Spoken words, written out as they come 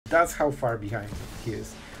That's how far behind he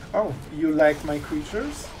is. Oh, you like my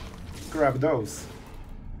creatures? Grab those.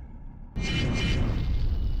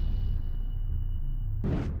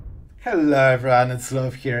 Hello everyone, it's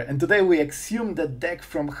Sloth here, and today we exhumed the deck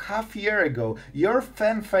from half a year ago, your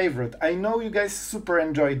fan favorite. I know you guys super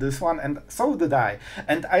enjoyed this one, and so did I.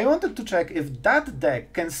 And I wanted to check if that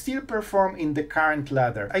deck can still perform in the current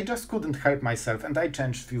ladder. I just couldn't help myself and I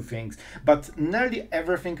changed few things, but nearly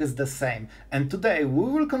everything is the same. And today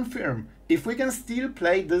we will confirm if we can still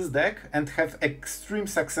play this deck and have extreme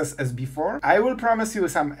success as before. I will promise you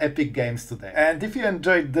some epic games today. And if you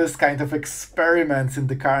enjoyed this kind of experiments in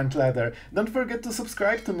the current ladder, don't forget to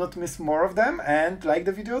subscribe to not miss more of them, and like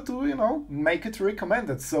the video to, you know, make it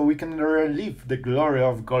recommended so we can relive the glory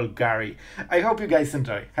of Golgari. I hope you guys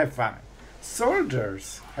enjoy. Have fun.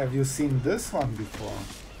 Soldiers, have you seen this one before?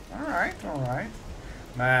 Alright.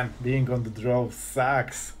 Man, being on the draw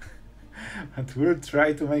sucks. But we'll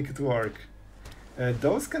try to make it work.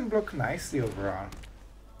 Those can block nicely overall.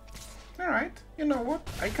 Alright, you know what?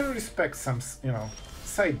 I can respect some, you know,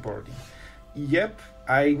 sideboarding. Yep,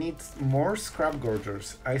 I need more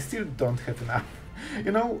Scrapgorgers. I still don't have enough.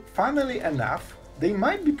 You know, funnily enough, they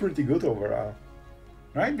might be pretty good overall.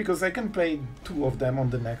 Right? Because I can play 2 of them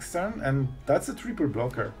on the next turn, and that's a triple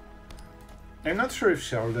blocker. I'm not sure if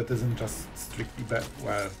Sheoldred isn't just strictly bad.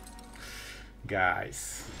 Well,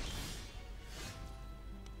 guys.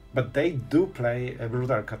 But they do play a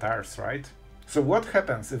Brutal Catars, right? So what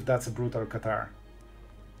happens if that's a Brutal Catar?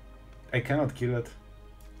 I cannot kill it.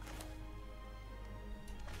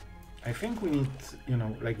 I think we need, you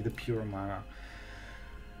know, like the pure mana.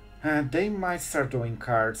 They might start drawing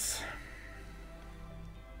cards.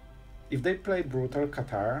 If they play Brutal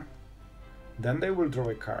Catar, then they will draw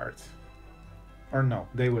a card. Or no,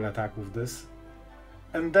 they will attack with this.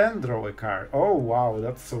 And then draw a card. Oh wow,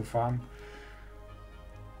 that's so fun.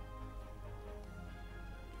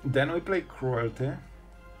 Then we play Cruelty.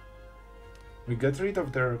 We get rid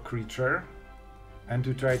of their creature. And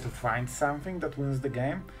we try to find something that wins the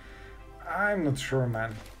game. I'm not sure,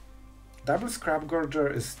 man. Double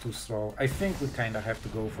Scrapgorger is too slow. I think we kinda have to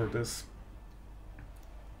go for this.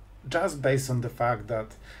 Just based on the fact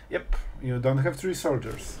that, yep, you don't have 3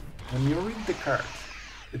 soldiers. When you read the card,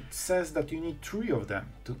 it says that you need 3 of them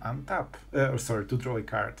to untap, to draw a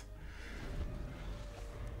card.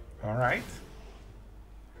 Alright.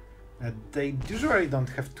 They usually don't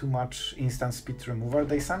have too much instant speed removal.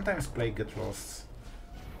 They sometimes play Get Lost.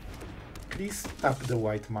 Please tap the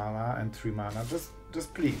white mana and 3 mana,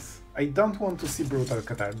 just please. I don't want to see Brutal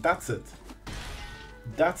Catar. That's it.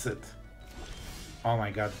 That's it. Oh my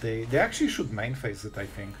god, they actually should main phase it, I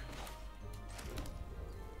think.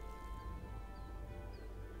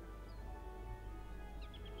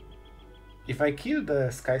 If I kill the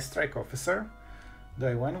Sky Strike officer, do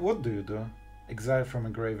I win? What do you do? Exile from a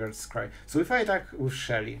Graveyard's Cry. So if I attack with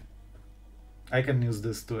Shelly, I can use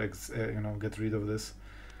this to you know, get rid of this.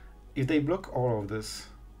 If they block all of this,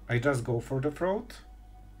 I just go for the throat.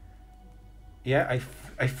 Yeah,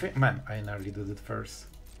 I think, man, I nearly did it first.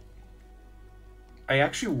 I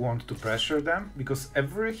actually want to pressure them, because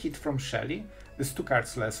every hit from Shelly is 2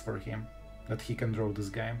 cards less for him that he can draw this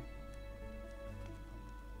game.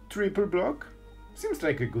 Triple block? Seems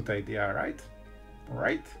like a good idea, right?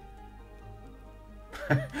 Right?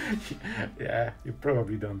 Yeah, you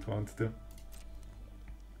probably don't want to.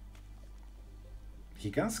 He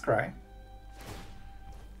can scry.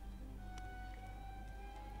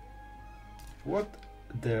 What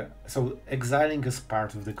the... So exiling is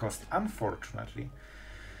part of the cost, unfortunately.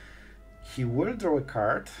 He will draw a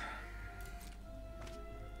card.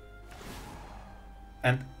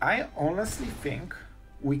 And I honestly think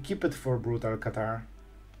we keep it for Brutal Catar.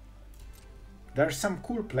 There's some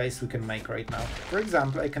cool plays we can make right now. For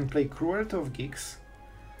example, I can play Cruelty of Gix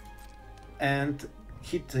and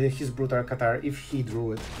hit his Brutal Catar if he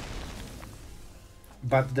drew it.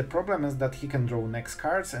 But the problem is that he can draw next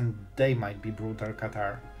cards and they might be Brutal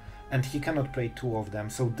Catar. And he cannot play 2 of them,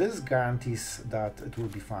 so this guarantees that it will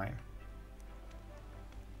be fine.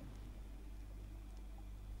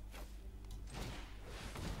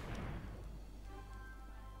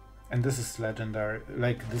 And this is legendary,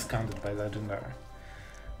 like discounted by legendary.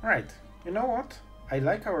 Right, you know what? I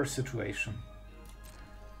like our situation.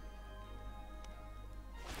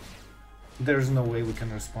 There's no way we can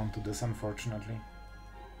respond to this, unfortunately.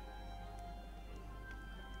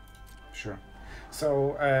 Sure.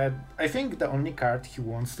 So, I think the only card he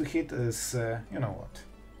wants to hit is, you know what?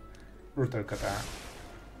 Brutal Catar.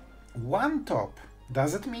 1 top.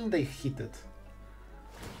 Does it mean they hit it?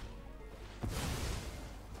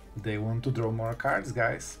 They want to draw more cards,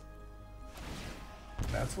 guys.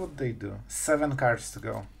 That's what they do. 7 cards to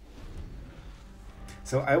go.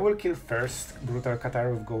 So I will kill first Brutal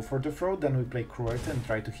Catar with Go for the Throat, then we play Cruelty and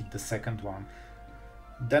try to hit the second one.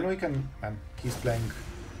 Then we can... and he's playing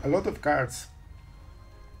a lot of cards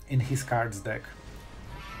in his cards deck.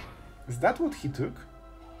 Is that what he took?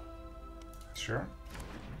 Sure.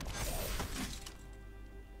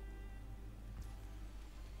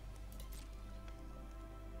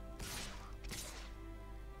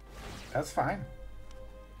 That's fine.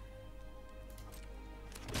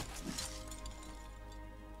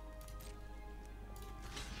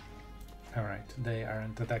 Alright, they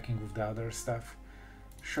aren't attacking with the other stuff.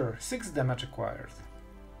 Sure, 6 damage acquired.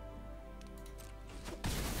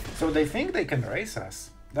 So they think they can race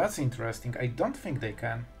us. That's interesting. I don't think they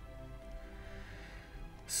can.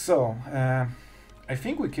 So, I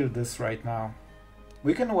think we kill this right now.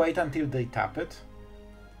 We can wait until they tap it.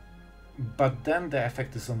 But then the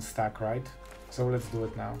effect is on stack, right? So let's do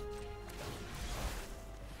it now.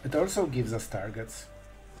 It also gives us targets.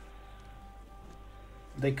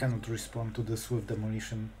 They cannot respond to this with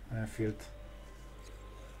Demolition Field.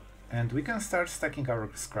 And we can start stacking our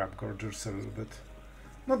Scrapgorgers a little bit.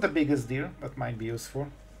 Not the biggest deal, but might be useful.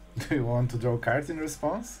 Do you want to draw cards in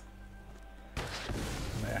response?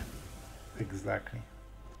 Yeah, exactly.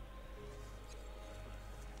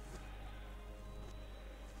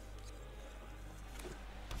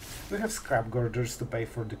 We have Scrapgorgers to pay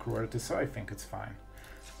for the Cruelty, so I think it's fine.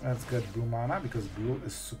 Let's get blue mana, because blue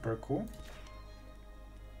is super cool.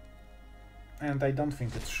 And I don't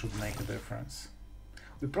think it should make a difference.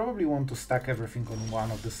 We probably want to stack everything on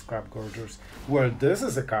one of the Scrapgorgers. Well, this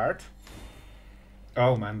is a card.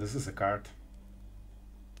 Oh man, this is a card.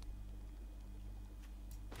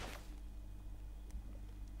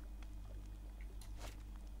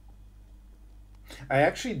 I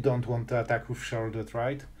actually don't want to attack with Sheoldred,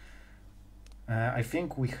 right? I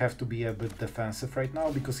think we have to be a bit defensive right now,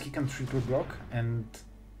 because he can triple block, and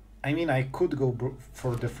I mean, I could go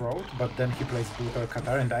for the Throat, but then he plays Brutal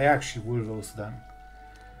Catar, and I actually will lose them.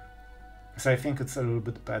 So I think it's a little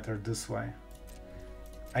bit better this way.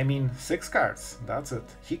 I mean, 6 cards, that's it.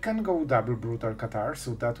 He can go double Brutal Catar,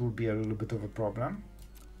 so that will be a little bit of a problem.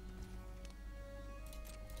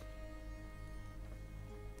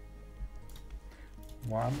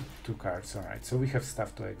 One, 2 cards, alright, so we have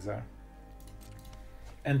stuff to exile.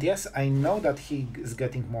 And yes, I know that he is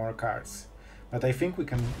getting more cards, but I think we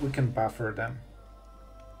can buffer them.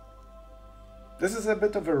 This is a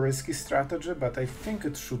bit of a risky strategy, but I think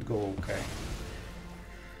it should go okay.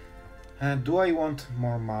 Do I want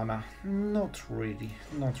more mana? Not really,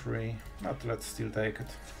 not really. But let's still take it.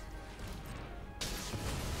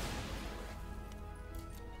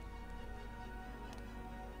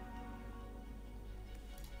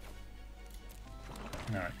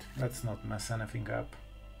 Alright, let's not mess anything up.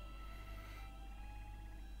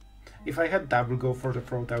 If I had double go for the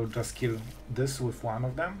Throat, I would just kill this with one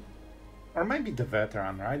of them. Or maybe the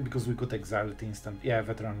Veteran, right? Because we could exile it instant. Yeah,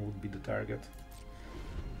 Veteran would be the target.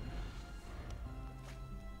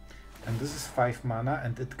 And this is 5 mana,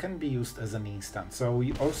 and it can be used as an instant, so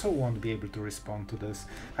we also won't be able to respond to this.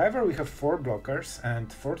 However, we have 4 blockers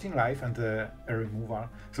and 14 life and a removal,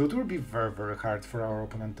 so it will be very, very hard for our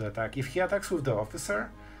opponent to attack. If he attacks with the Officer,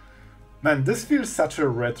 man, this feels such a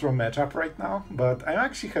retro matchup right now, but I'm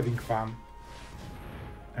actually having fun.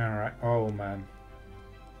 Alright, oh man.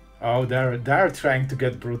 Oh, they're trying to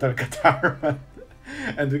get Brutal Catar.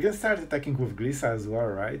 And we can start attacking with Glissa as well,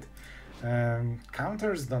 right?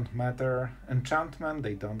 Counters don't matter. Enchantment,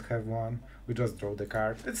 they don't have one. We just draw the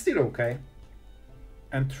card. It's still okay.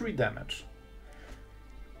 And 3 damage.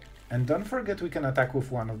 And don't forget we can attack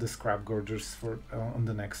with one of the Scrapgorgers for on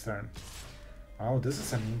the next turn. Oh, this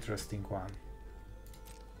is an interesting one.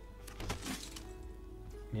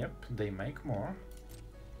 Yep, they make more.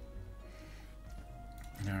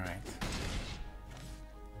 Alright.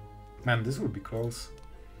 Man, this will be close.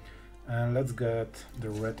 And let's get the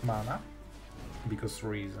red mana, because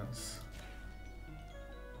reasons.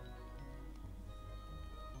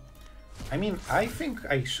 I mean, I think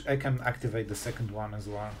I can activate the second one as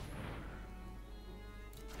well.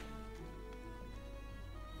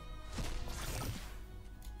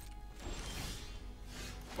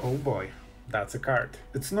 Oh boy, that's a card.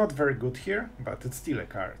 It's not very good here, but it's still a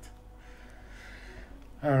card.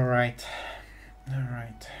 Alright,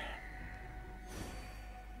 alright.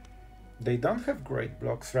 They don't have great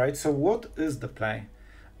blocks, right? So what is the play?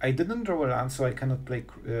 I didn't draw a land, so I cannot play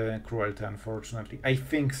Cruelty, unfortunately. I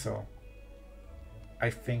think so.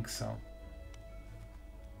 I think so.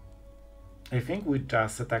 I think we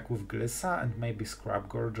just attack with Glissa and maybe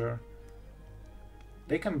Scrapgorger.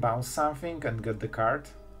 They can bounce something and get the card.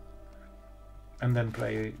 And then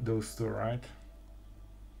play those two, right?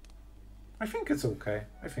 I think it's okay.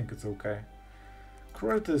 I think it's okay.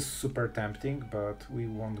 Cruelty is super tempting, but we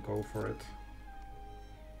won't go for it.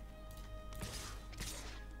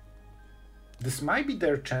 This might be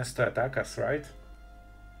their chance to attack us, right?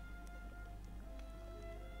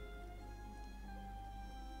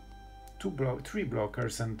 Three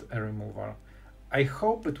blockers and a removal. I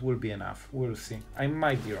hope it will be enough. We'll see. I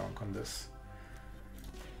might be wrong on this.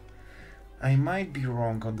 I might be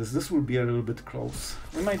wrong on this. This will be a little bit close.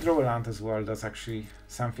 We might draw a land as well. That's actually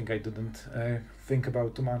something I didn't think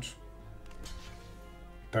about too much.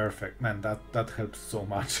 Perfect. Man, that helps so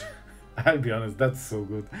much. I'll be honest, that's so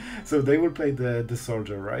good. So they will play the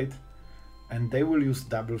soldier, right? And they will use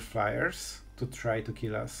double flyers to try to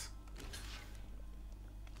kill us.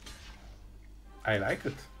 I like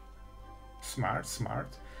it. Smart, smart.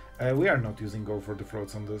 We are not using Go for the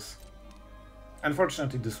Throats on this.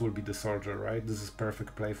 Unfortunately, this will be the soldier, right? This is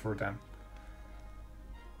perfect play for them.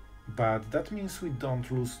 But that means we don't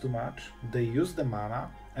lose too much. They use the mana,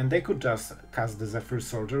 and they could just cast the Zephyr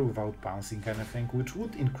Soldier without bouncing anything, which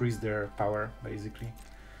would increase their power, basically.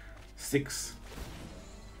 6.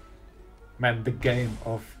 Man, the game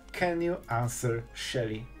of can you answer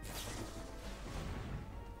Shelly?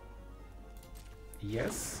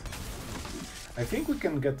 Yes. I think we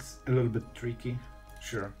can get a little bit tricky.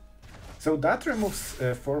 Sure. So that removes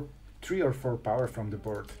 3 or 4 power from the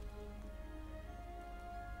board.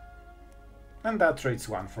 And that trades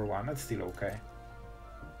 1 for 1, that's still okay.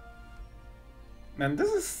 Man,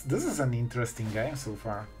 this is an interesting game so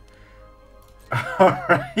far.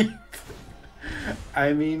 Alright.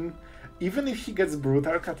 I mean, even if he gets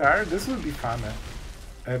Brutal Qatar, this will be fun.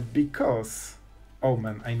 Because... Oh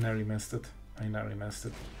man, I nearly missed it. I nearly missed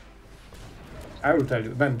it. I will tell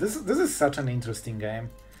you, man, this is such an interesting game.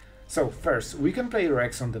 So first, we can play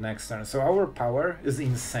Rex on the next turn, so our power is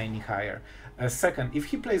insanely higher. Second, if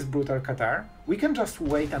he plays Brutal Qatar, we can just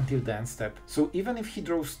wait until the end step. So even if he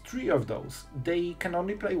draws 3 of those, they can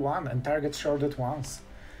only play 1 and target Sheoldred once.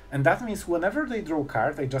 And that means whenever they draw a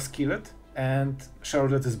card, I just kill it, and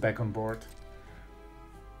Sheoldred is back on board.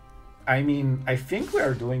 I mean, I think we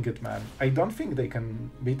are doing it, man. I don't think they can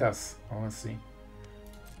beat us, honestly.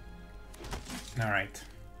 Alright.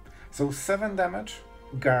 So 7 damage.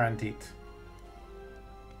 Guaranteed.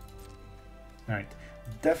 Alright,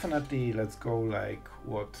 definitely let's go like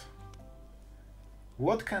what?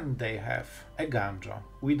 What can they have? A Ganjo.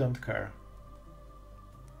 We don't care.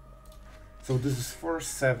 So this is 4,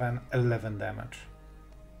 7, 11 damage.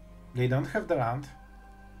 They don't have the land.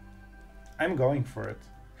 I'm going for it.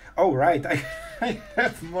 Oh right, I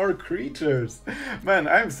have more creatures. Man,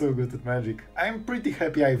 I'm so good at Magic. I'm pretty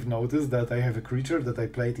happy I've noticed that I have a creature that I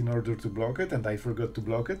played in order to block it and I forgot to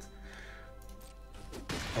block it.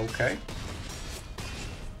 Okay.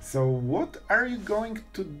 So what are you going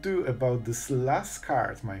to do about this last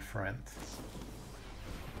card, my friend?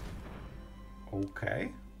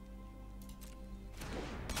 Okay.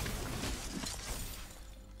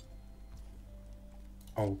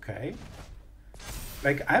 Okay.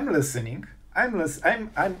 Like, I'm listening. I'm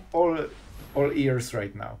all ears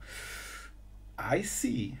right now. I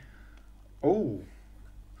see. Oh,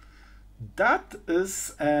 that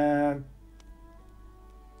is an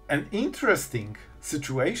interesting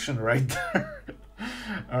situation right there.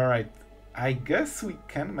 All right, I guess we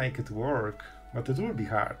can make it work, but it will be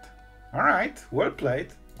hard. All right, well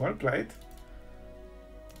played, well played.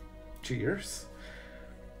 Cheers.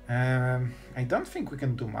 I don't think we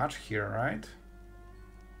can do much here, right?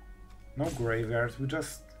 No graveyard, we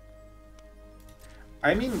just...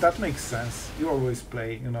 I mean, that makes sense. You always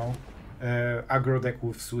play, you know, aggro deck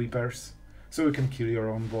with sweepers, so you can kill your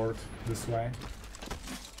own board this way.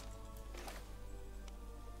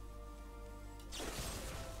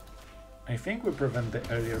 I think we prevent the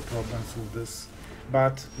earlier problems with this,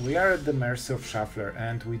 but we are at the mercy of Shuffler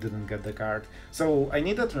and we didn't get the card. So I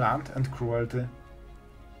needed land and Cruelty,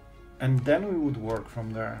 and then we would work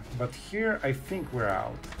from there. But here I think we're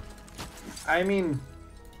out. I mean,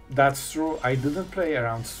 that's true. I didn't play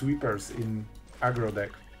around sweepers in aggro deck,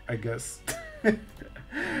 I guess.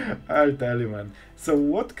 I'll tell you, man. So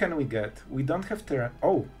what can we get? We don't have Terra.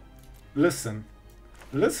 Oh, listen.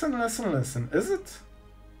 Listen, listen, listen. Is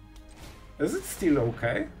it still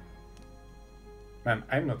okay? Man,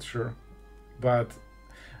 I'm not sure. But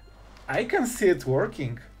I can see it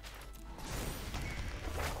working.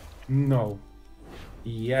 No.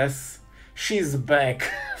 Yes. She's back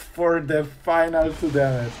for the final 2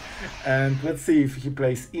 damage. And let's see if he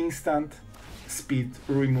plays instant speed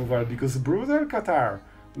removal, because Brutal Qatar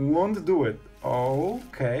Won't do it.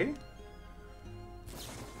 Okay.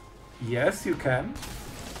 Yes, you can.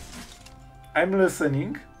 I'm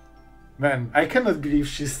listening. Man, I cannot believe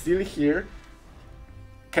she's still here.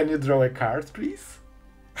 Can you draw a card, please?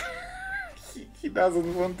 he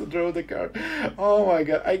doesn't want to draw the card. Oh my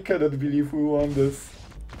god, I cannot believe we won this.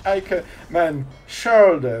 Man,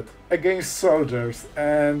 Sheoldred against soldiers,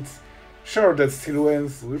 and Sheoldred still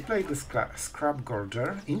wins. We play the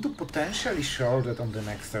Scrapgorger into potentially Sheoldred on the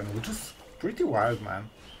next turn, which is pretty wild, man.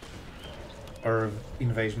 Or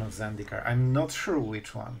Invasion of Zendikar. I'm not sure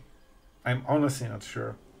which one. I'm honestly not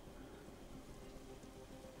sure.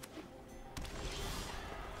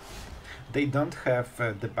 They don't have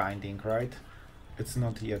the binding, right? It's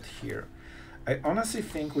not yet here. I honestly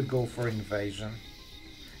think we go for Invasion.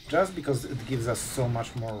 Just because it gives us so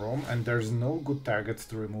much more room and there's no good targets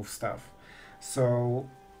to remove stuff. So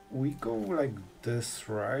we go like this,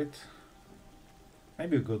 right?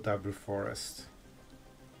 Maybe we go double forest.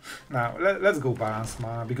 Now let's go balance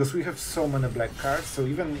mana, because we have so many black cards, so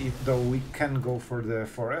even though we can go for the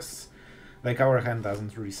forests, like our hand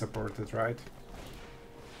doesn't really support it, right?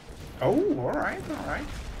 Oh, alright.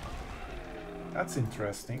 That's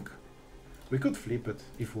interesting. We could flip it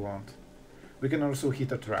if we want. We can also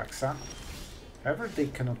hit a Traxa. However, they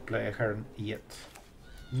cannot play a Hearn yet.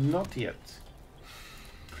 Not yet.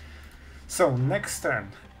 So, next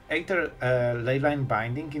turn. Either Leyline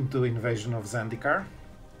Binding into Invasion of Zendikar.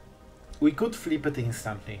 We could flip it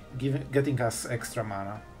instantly, getting us extra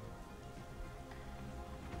mana.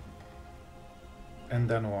 And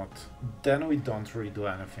then what? Then we don't really do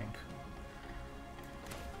anything.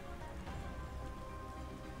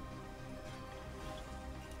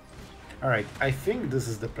 Alright, I think this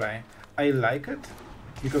is the play. I like it,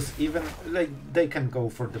 because even, like, they can go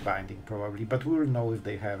for the binding probably, but we'll know if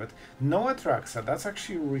they have it. No Atraxa, that's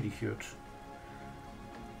actually really huge.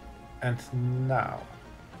 And now...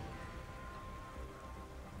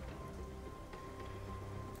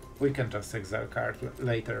 we can just exile card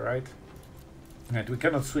later, right? And we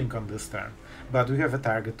cannot swing on this turn, but we have a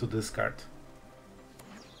target to discard.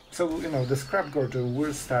 So, you know, the Scrapgorger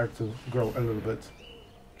will start to grow a little bit.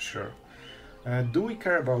 Sure. Do we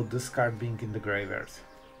care about this card being in the graveyard?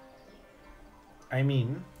 I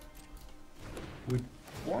mean, we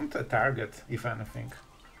want a target, if anything.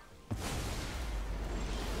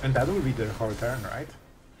 And that will be the whole turn, right?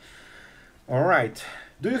 Alright.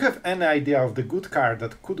 Do you have any idea of the good card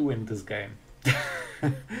that could win this game?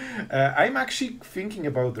 I'm actually thinking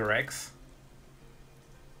about the Rex.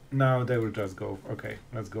 No, they will just go. Okay,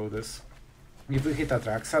 let's go this. If we hit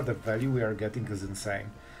Atraxa, the value we are getting is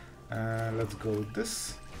insane. Let's go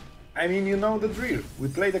this. I mean, you know the drill. We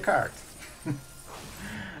play the card.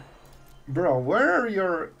 Bro, where are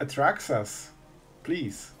your Atraxas?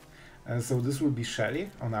 Please. So this will be Shelly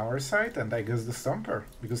on our side, and I guess the Stomper,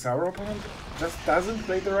 because our opponent just doesn't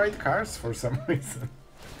play the right cards for some reason.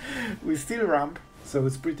 We still ramp, so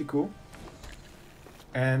it's pretty cool.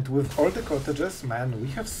 And with all the cottages, man, we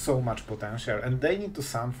have so much potential, and they need to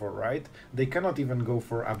Sunfall, right? They cannot even go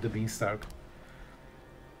for Up the Beanstalk.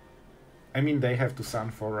 I mean, they have to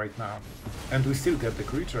Sunfall right now, and we still get the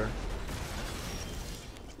creature.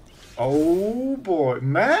 Oh boy,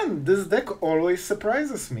 man, this deck always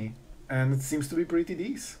surprises me. And it seems to be pretty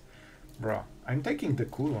decent. Bro, I'm taking the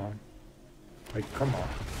cool one. Like, come on.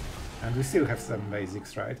 And we still have some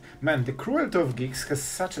basics, right? Man, the Cruelty of Gix has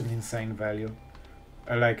such an insane value.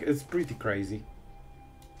 Like, it's pretty crazy.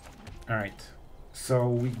 Alright. So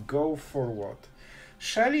we go for what?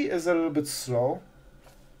 Shelly is a little bit slow.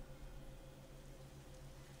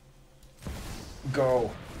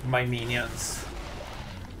 Go, my minions.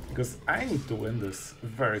 Because I need to win this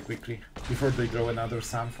very quickly before they draw another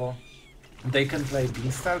Sunfall. They can play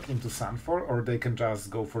Beanstalk into Sunfall, or they can just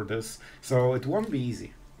go for this. So it won't be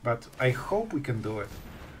easy, but I hope we can do it.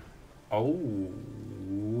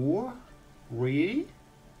 Oh, really?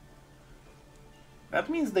 That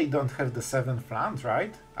means they don't have the 7th land,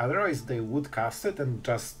 right? Otherwise they would cast it and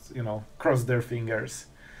just, you know, cross their fingers.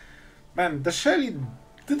 Man, the Shelly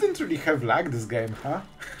didn't really have luck this game, huh?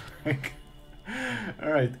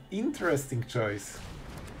 Alright, interesting choice.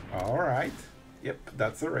 Alright, yep,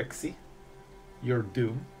 that's a Rexy. You're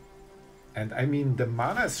doomed. And I mean, the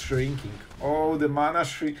mana is shrinking. Oh, the mana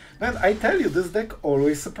shrink. Man, I tell you, this deck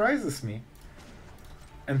always surprises me.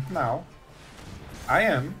 And now, I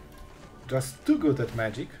am just too good at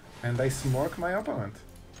Magic, and I smork my opponent.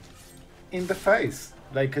 In the face,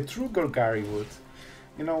 like a true Golgari would.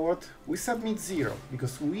 You know what? We submit 0,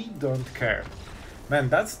 because we don't care. Man,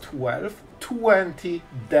 that's 20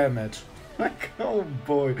 damage. Like, oh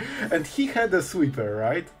boy. And he had a sweeper,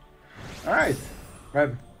 right? Alright.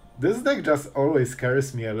 But this deck just always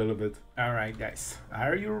scares me a little bit. Alright guys,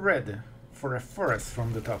 are you ready for a forest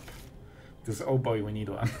from the top? Because oh boy, we need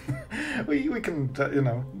one. we can, you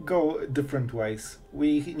know, go different ways.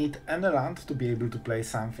 We need any land to be able to play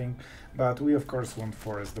something, but we of course want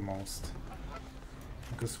forest the most.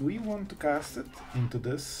 Because we want to cast it into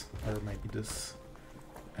this, or maybe this,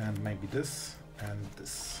 and maybe this, and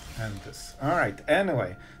this, and this. Alright,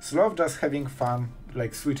 anyway, Sloth just having fun,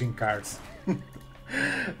 like switching cards.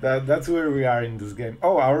 That's where we are in this game.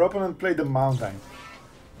 Oh, our opponent played the mountain.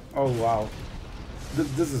 Oh wow.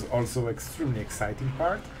 This is also extremely exciting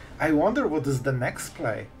part. I wonder what is the next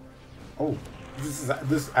play. Oh,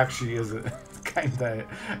 this actually is kinda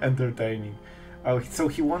entertaining. Oh, so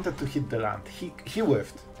he wanted to hit the land. He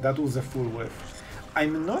whiffed. That was a full whiff.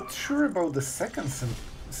 I'm not sure about the second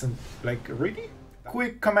like, really?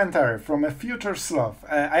 Quick commentary from a future Sloth.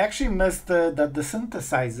 I actually missed that the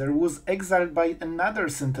synthesizer was exiled by another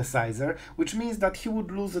synthesizer, which means that he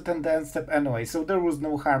would lose it in the end step anyway, so there was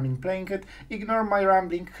no harm in playing it. Ignore my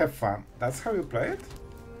rambling, have fun. That's how you play it?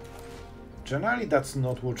 Generally that's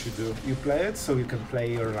not what you do. You play it so you can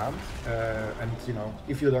play your land, and you know,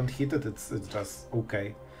 if you don't hit it, it's just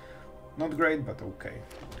okay. Not great, but okay.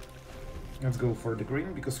 Let's go for the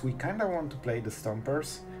green, because we kinda want to play the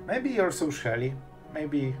Stompers. Maybe also Shelly.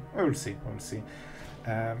 Maybe, we'll see, we'll see.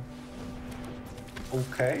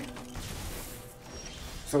 Okay.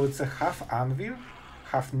 So it's a half Anvil,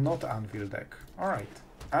 half not Anvil deck. Alright,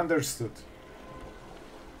 understood.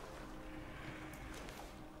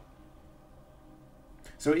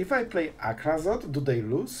 So if I play Aclazotz, do they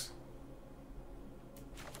lose?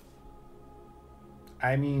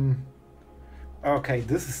 I mean... Okay,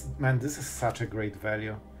 this is such a great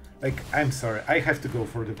value. Like, I'm sorry, I have to go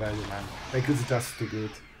for the value, man. Like, it's just too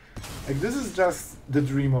good. Like, this is just the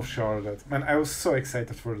dream of Sheoldred. Man, I was so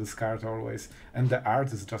excited for this card always. And the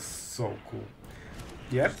art is just so cool.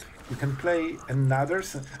 Yep, you can play another...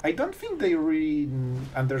 I don't think they really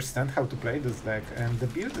understand how to play this deck. And the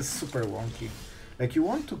build is super wonky. Like, you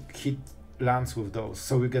want to hit lands with those,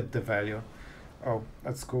 so you get the value. Oh,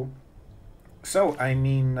 that's cool. So, I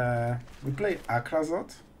mean, we play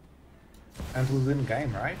Aclazotz. And we win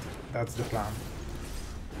game, right? That's the plan.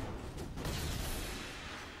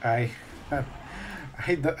 I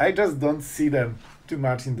just don't see them too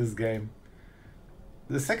much in this game.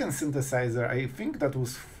 The second synthesizer, I think that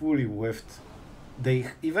was fully whiffed.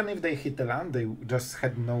 Even if they hit the land, they just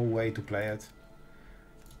had no way to play it.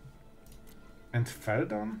 And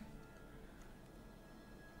Feldon?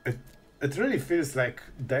 It really feels like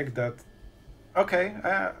deck that... Okay,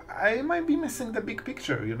 I might be missing the big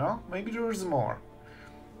picture, you know? Maybe there's more.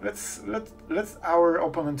 Let's our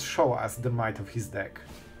opponent show us the might of his deck.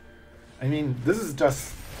 I mean, this is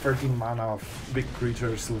just 13 mana of big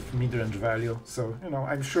creatures with mid-range value, so, you know,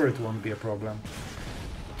 I'm sure it won't be a problem.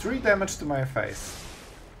 3 damage to my face.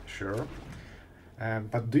 Sure.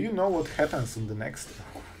 But do you know what happens on the next?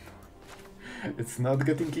 It's not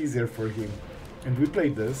getting easier for him. And we play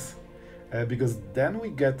this. Because then we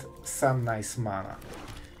get some nice mana.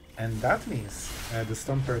 And that means the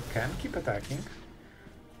Stomper can keep attacking,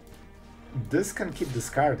 this can keep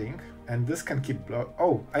discarding, and this can keep block.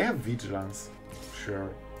 Oh, I have Vigilance. Sure.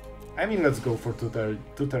 I mean, let's go for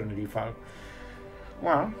two-turn lethal.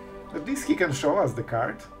 Well, at least he can show us the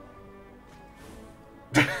card.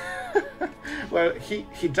 Well,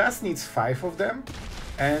 he just needs 5 of them,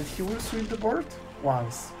 and he will sweep the board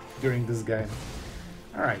once during this game.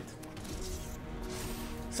 Alright.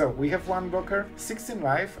 So, we have 1 blocker, 16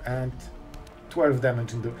 life, and 12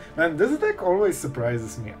 damage into... Man, this deck always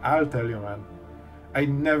surprises me, I'll tell you, man. I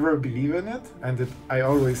never believe in it, and I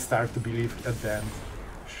always start to believe at the end.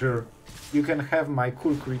 Sure, you can have my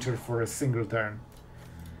cool creature for a single turn.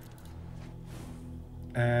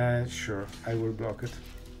 Sure, I will block it.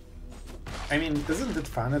 I mean, isn't it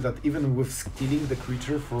funny that even with stealing the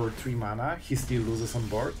creature for 3 mana, he still loses on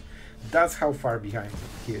board? That's how far behind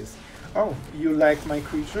he is. Oh, you like my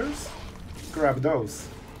creatures? Grab those.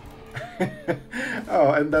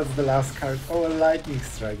 Oh, and that's the last card. Oh, a Lightning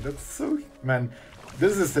Strike. That's so... Man,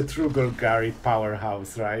 this is a true Golgari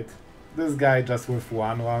powerhouse, right? This guy just with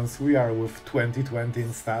 1/1s, we are with 20/20 in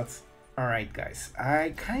stats. Alright guys,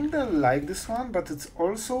 I kinda like this one, but it's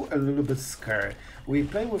also a little bit scary. We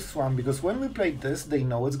play with Swan because when we play this, they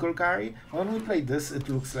know it's Golgari. When we play this, it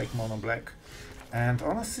looks like mono black. And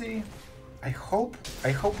honestly, I hope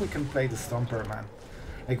we can play the Stomper, man.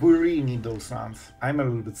 Like, we really need those lands. I'm a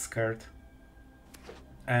little bit scared.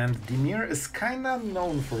 And the Mire is kinda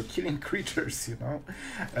known for killing creatures, you know?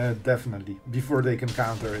 Definitely, before they can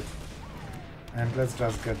counter it. And let's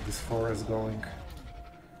just get this forest going.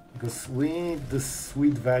 Because we need this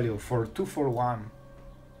sweet value for 2 for 1.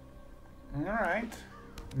 Alright.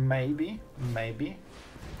 Maybe.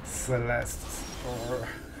 Celeste or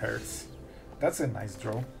Hertz. That's a nice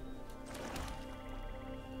draw.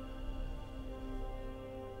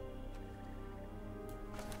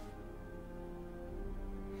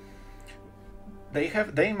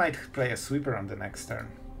 They might play a sweeper on the next turn.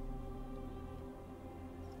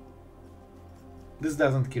 This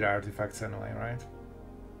doesn't kill artifacts anyway, right?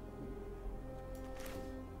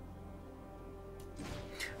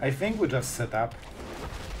 I think we just set up.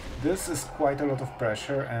 This is quite a lot of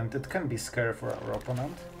pressure and it can be scary for our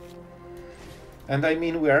opponent. And I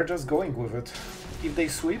mean, we are just going with it. If they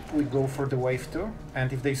sweep, we go for the wave 2,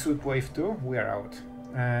 and if they sweep wave 2, we are out.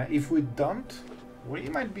 If we don't, we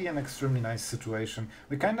might be in an extremely nice situation.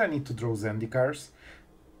 We kinda need to draw Zendikars,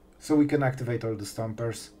 so we can activate all the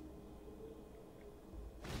Stompers.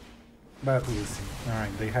 But we'll see.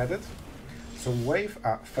 Alright, they had it. So wave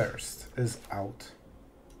first is out.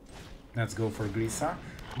 Let's go for Glissa.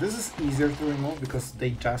 This is easier to remove because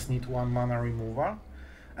they just need 1 mana removal.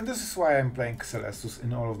 And this is why I'm playing Celestus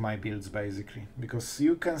in all of my builds basically. Because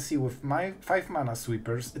you can see with my 5 mana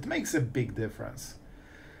sweepers, it makes a big difference.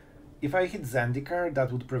 If I hit Zendikar,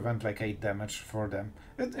 that would prevent like 8 damage for them.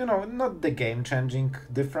 You know, not the game-changing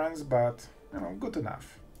difference, but you know, good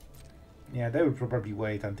enough. Yeah, they will probably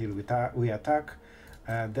wait until we attack.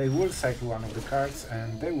 They will cycle one of the cards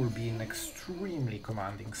and they will be in extremely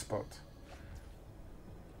commanding spot.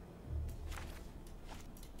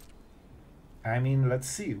 I mean, let's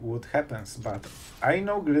see what happens, but I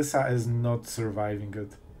know Glissa is not surviving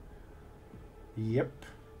it. Yep.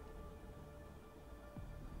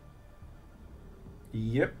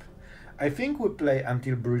 Yep. I think we play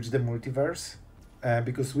until Breach the Multiverse,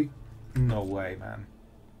 because we... No way, man.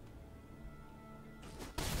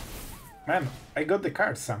 Man, I got the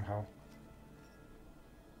card somehow.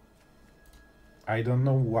 I don't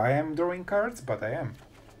know why I'm drawing cards, but I am.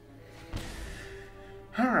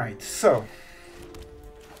 Alright, so...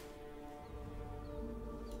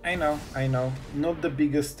 I know, not the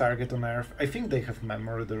biggest target on Earth. I think they have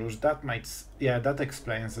Memory Deluge, that might... Yeah, that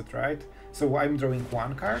explains it, right? So I'm drawing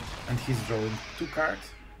 1 card, and he's drawing 2 cards,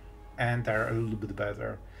 and they're a little bit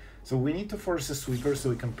better. So we need to force a sweeper so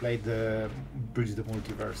we can play the Breach the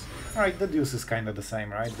Multiverse. Alright, the deuce is kinda the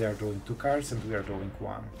same, right? They are drawing 2 cards and we are drawing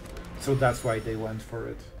 1. So that's why they went for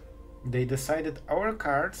it. They decided our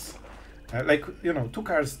cards, like, you know, 2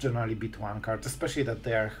 cards generally beat 1 card, especially that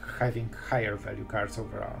they are having higher value cards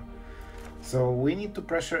overall. So we need to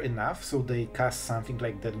pressure enough so they cast something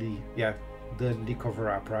like Deadly Cover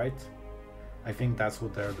Up, right? I think that's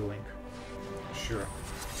what they're doing. Sure.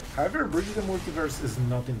 However, Breach the Multiverse is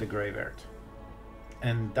not in the graveyard.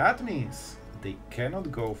 And that means they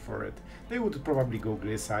cannot go for it. They would probably go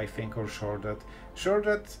Glissa, I think, or Sheoldred.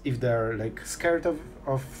 Sheoldred, if they're like scared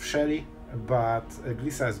of Shelly, but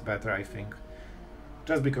Glissa is better, I think.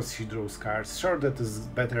 Just because she draws cards. Sheoldred is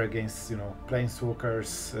better against, you know,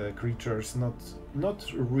 planeswalkers, creatures, not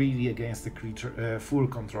really against the creature full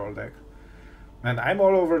control deck. And I'm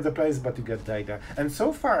all over the place, but you get the idea. And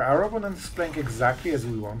so far, our opponent is playing exactly as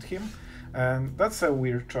we want him. And that's a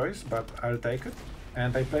weird choice, but I'll take it.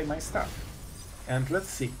 And I play my stuff. And let's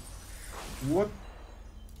see. What...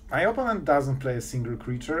 My opponent doesn't play a single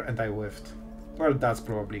creature, and I whiffed. Well, that's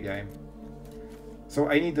probably game. So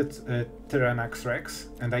I needed Tyrranax Rex,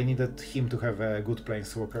 and I needed him to have a good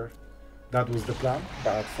planeswalker. That was the plan.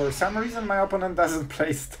 But for some reason, my opponent doesn't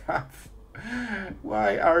play stuff.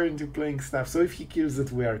 Why aren't you playing stuff? So if he kills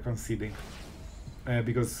it, we are conceding.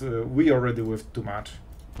 Because we already whiffed too much.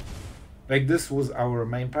 Like, this was our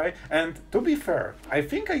main play. And to be fair, I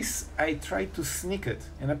think I tried to sneak it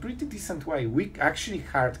in a pretty decent way. We actually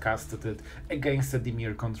hard casted it against a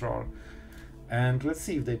Dimir control. And let's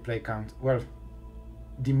see if they play count. Well,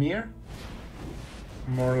 Dimir?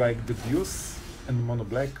 More like the Deuce and Mono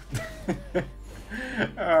Black.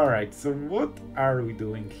 Alright, so what are we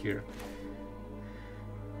doing here?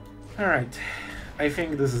 Alright, I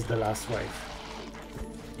think this is the last wave.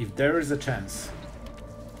 If there is a chance,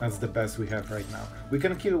 that's the best we have right now. We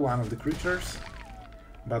can kill one of the creatures,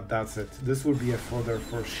 but that's it. This will be a fodder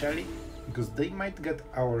for Shelly, because they might get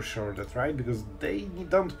our Sheoldred, right? Because they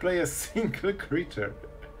don't play a single creature.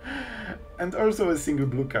 And also a single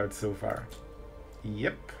blue card so far.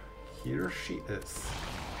 Yep, here she is.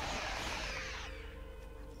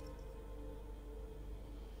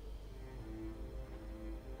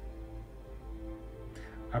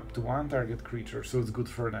 Up to 1 target creature, so it's good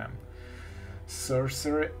for them.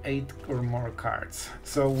 Sorcery, 8 or more cards.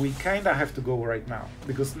 So we kinda have to go right now,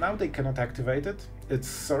 because now they cannot activate it. It's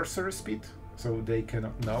sorcery speed, so they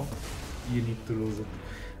cannot. No, you need to lose it.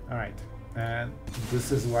 All right. And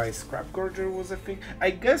this is why Scrapgorger was a thing.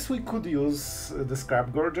 I guess we could use the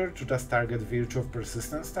Scrapgorger to just target Virtue of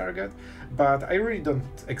Persistence target, but I really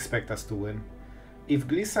don't expect us to win. If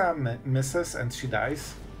Glissa misses and she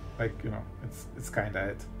dies, like, you know, it's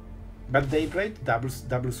kinda it. But they played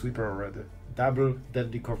double sweeper already, double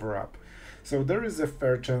Deadly Cover-Up. So there is a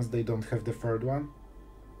fair chance they don't have the third one.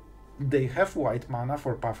 They have white mana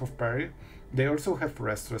for Path of Peril. They also have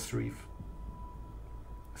Restless Reef.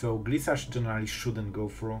 So Glissa generally shouldn't go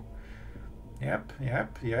through. Yep.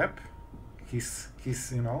 He's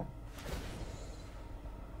you know.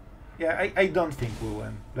 Yeah, I don't think we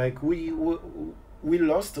win. Like we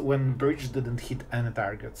lost when Breach didn't hit any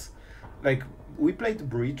targets. Like we played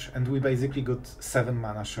Breach and we basically got 7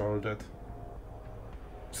 mana Sheoldred.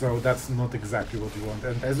 So that's not exactly what we want.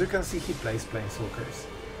 And as you can see, he plays Planeswalkers.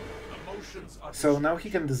 So now he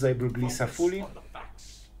can disable Glissa fully.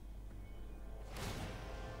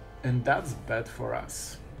 And that's bad for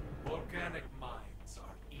us. Organic minds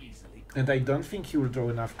are easily. And I don't think he will draw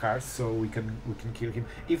enough cards, so we can kill him.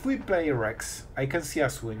 If we play Rex, I can see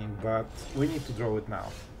us winning, but we need to draw it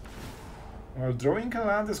now. Well, drawing a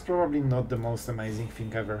land is probably not the most amazing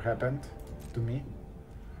thing ever happened to me.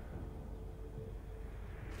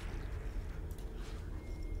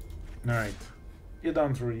 Alright. You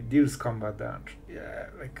don't really deals combat damage. Yeah,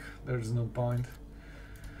 like there's no point.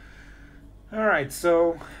 Alright,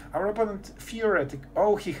 so our opponent theoretic.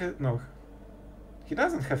 Oh, he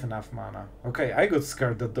doesn't have enough mana. Okay, I got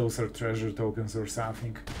scared that those are treasure tokens or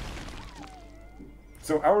something.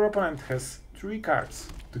 So our opponent has 3 cards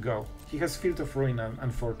to go. He has Field of Ruin,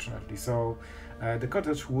 unfortunately, so the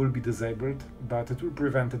cottage will be disabled, but it will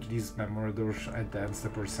prevent at least Memorador, a Dance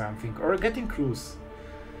Step or something, or getting Cruise.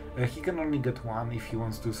 He can only get 1 if he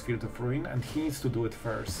wants to use Field of Ruin, and he needs to do it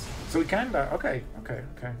first. So he kinda... Okay.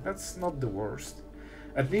 That's not the worst.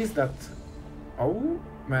 At least that... Oh,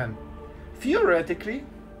 man. Theoretically...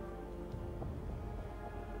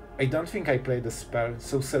 I don't think I played the spell,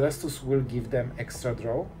 so Celestus will give them extra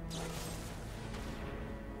draw.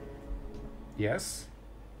 Yes.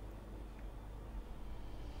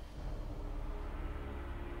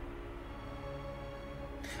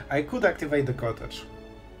 I could activate the cottage.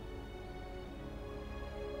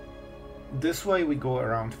 This way we go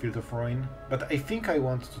around Field of Ruin, but I think I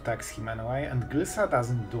want to tax him anyway, and Glissa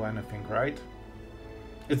doesn't do anything, right?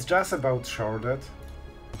 It's just about Sheoldred.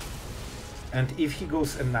 And if he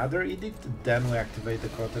goes another Edict, then we activate the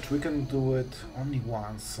cottage. We can do it only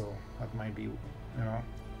once, so that might be, you know...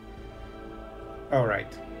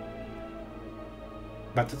 Alright.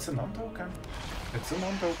 But it's a non-token. It's a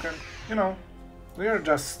non-token. You know, we are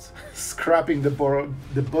just scrapping the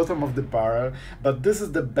bottom of the barrel, but this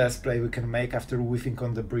is the best play we can make after whiffing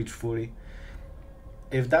on the Breach fully.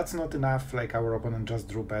 If that's not enough, like our opponent just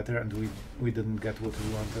drew better and we didn't get what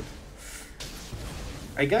we wanted.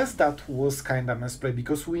 I guess that was kinda misplay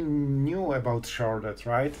because we knew about Sheoldred,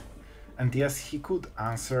 right? And yes, he could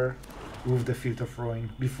answer with the Field of Ruin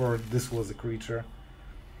before this was a creature.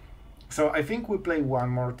 So I think we play one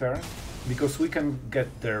more turn because we can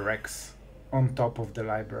get the Rex on top of the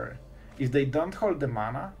library. If they don't hold the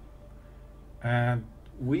mana, and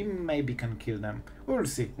we maybe can kill them. We'll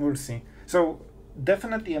see. So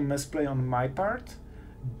definitely a misplay on my part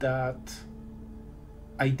that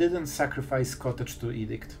I didn't sacrifice cottage to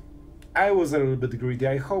Edict. I was a little bit greedy.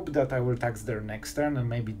 I hope that I will tax their next turn and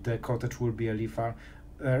maybe the cottage will be a lethal.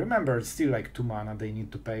 Remember, it's still like 2 mana they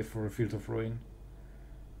need to pay for a Field of Ruin.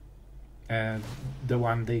 And the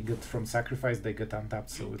one they get from sacrifice, they get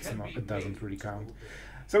untapped, so it doesn't really count.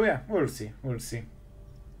 So yeah, we'll see.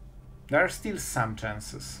 There are still some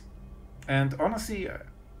chances. And honestly,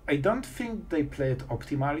 I don't think they played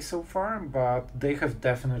optimally so far, but they have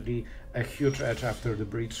definitely a huge edge after the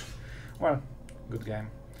Breach. Well, good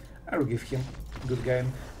game. I will give him good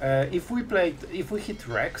game. If we hit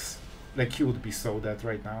Rex, like he would be so dead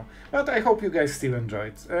right now. But I hope you guys still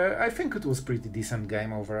enjoyed. I think it was pretty decent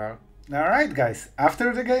game overall. Alright guys,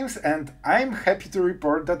 after the games, and I'm happy to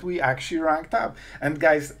report that we actually ranked up. And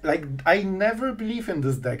guys, like, I never believe in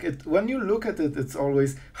this deck. When you look at it, it's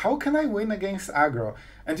always, how can I win against aggro?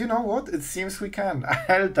 And you know what? It seems we can.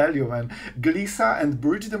 I'll tell you, man. Glissa and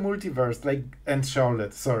Breach the Multiverse, like, and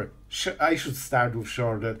Sheoldred, sorry. I should start with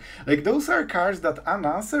Sheoldred. Like, those are cards that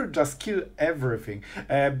unanswered just kill everything.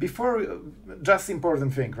 Just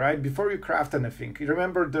important thing, right? Before you craft anything,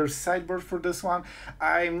 remember there's sideboard for this one.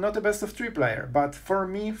 I'm not a best of 3 player, but for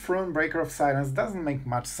me, Thronebreaker of Silence doesn't make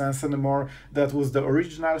much sense anymore. That was the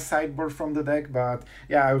original sideboard from the deck, but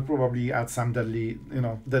yeah, I would probably add some deadly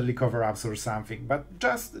cover-ups or something, but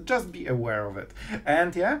just be aware of it.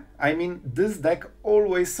 And yeah, I mean, this deck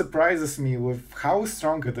always surprises me with how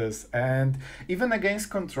strong it is. And even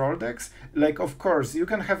against control decks, like, of course, you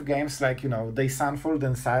can have games like, they Sunfall,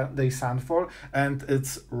 then they Sunfall, and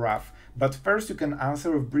it's rough. But first you can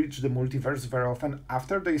answer with Breach the Multiverse very often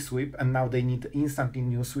after they sweep, and now they need instantly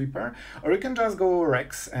new sweeper. Or you can just go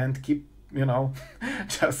Rex and keep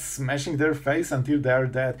just smashing their face until they are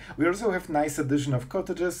dead. We also have nice addition of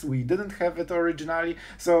cottages. We didn't have it originally,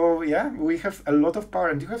 so yeah, we have a lot of power,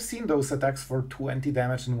 and you have seen those attacks for 20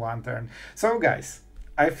 damage in 1 turn. So guys,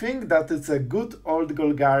 I think that it's a good old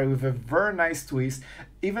Golgari with a very nice twist.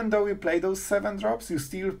 Even though you play those 7 drops, you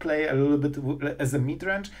still play a little bit as a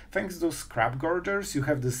mid-range. Thanks to those Scrapgorgers, you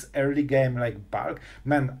have this early game like bulk.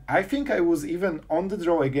 Man, I think I was even on the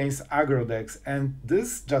draw against aggro decks, and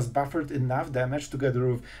this just buffered enough damage together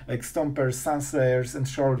with like Stompers, Sunslayers and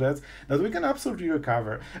Sheoldreds that we can absolutely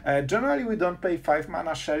recover. Generally we don't pay 5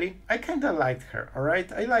 mana Shelly. I kinda liked her,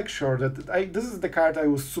 alright? I like Sheoldred. This is the card I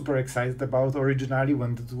was super excited about originally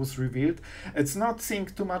when it was revealed. It's not seeing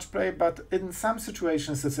too much play, but in some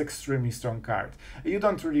situations it's extremely strong card. You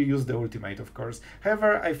don't really use the ultimate, of course.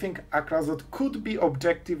 However, I think Aclazotz could be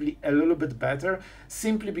objectively a little bit better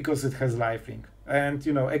simply because it has lifelink. And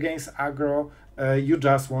against aggro, you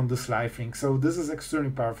just want this lifelink. So this is extremely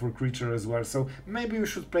powerful creature as well. So maybe you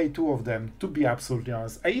should play 2 of them, to be absolutely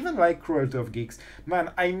honest. I even like Cruelty of Gix.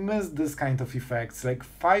 Man, I miss this kind of effects. Like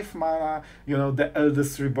 5 mana, the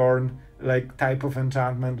Eldest Reborn, like type of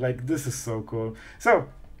enchantment. Like, this is so cool. So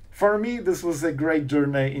for me, this was a great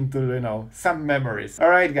journey into, some memories.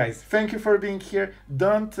 Alright guys, thank you for being here.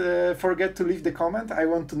 Don't forget to leave the comment. I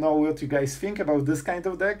want to know what you guys think about this kind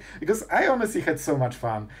of deck, because I honestly had so much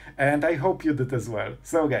fun, and I hope you did as well.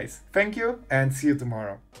 So guys, thank you, and see you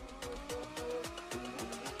tomorrow.